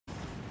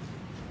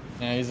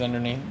Yeah, he's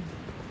underneath.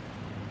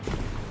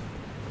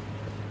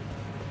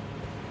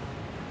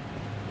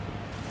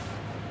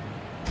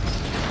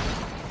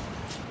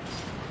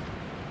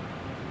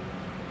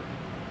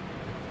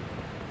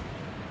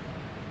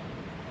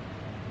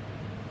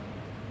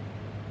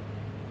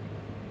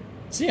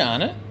 Is he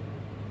on it?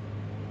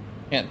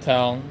 Can't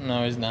tell.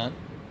 No, he's not.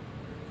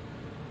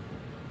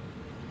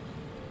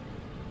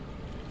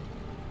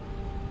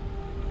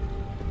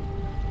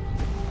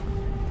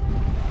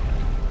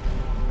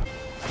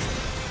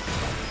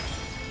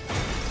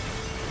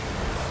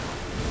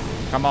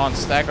 Come on,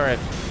 stagger it.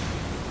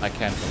 I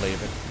can't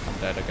believe it. I'm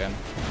dead again.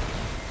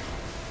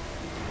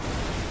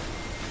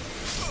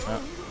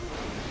 Oh.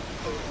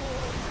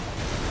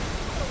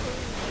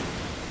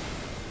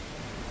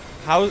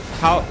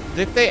 How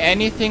did they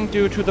anything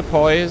do to the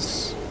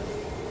poise?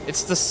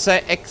 It's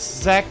the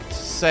exact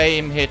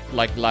same hit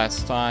like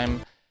last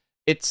time.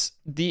 It's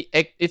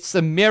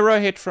the mirror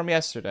hit from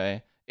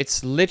yesterday.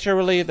 It's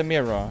literally the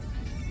mirror.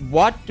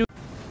 What?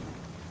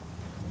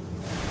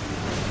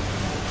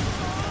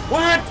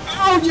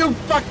 Oh, you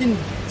fucking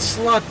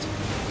slut!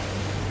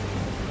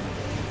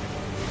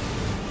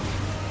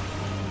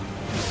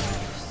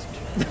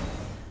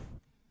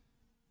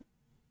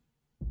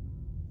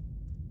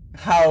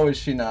 How is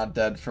she not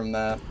dead from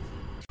that?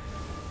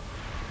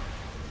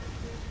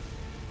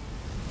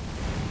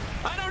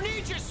 I don't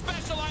need your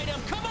special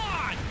item, come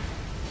on!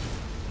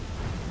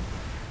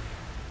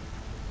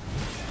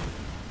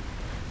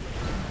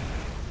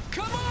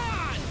 Come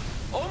on!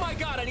 Oh my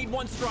god, I need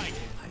one strike.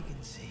 I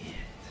can see it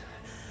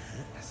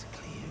as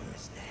clear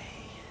as day.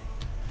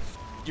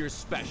 Your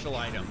special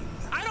item.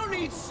 I don't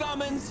need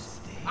summons.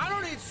 I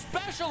don't need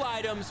special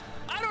items.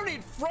 I don't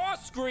need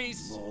frost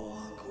grease.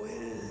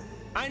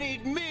 I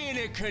need me and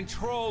a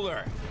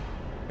controller.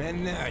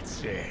 And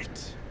that's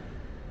it.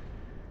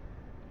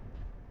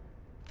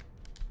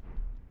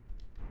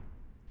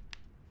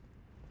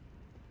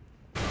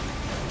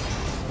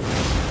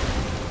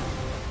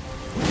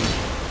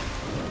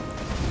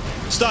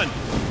 Stun!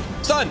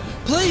 Stun!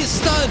 Please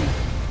stun!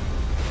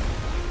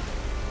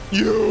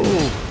 You!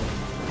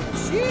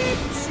 Sheep,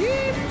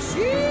 sheep,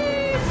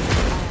 sheep!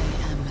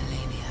 I am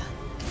Melania,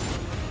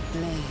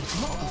 Blade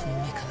of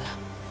Mikola.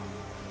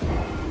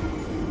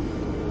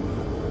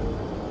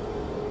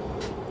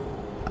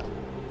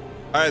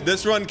 Alright,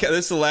 this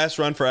is the last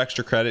run for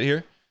extra credit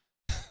here.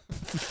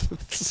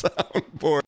 Soundboard.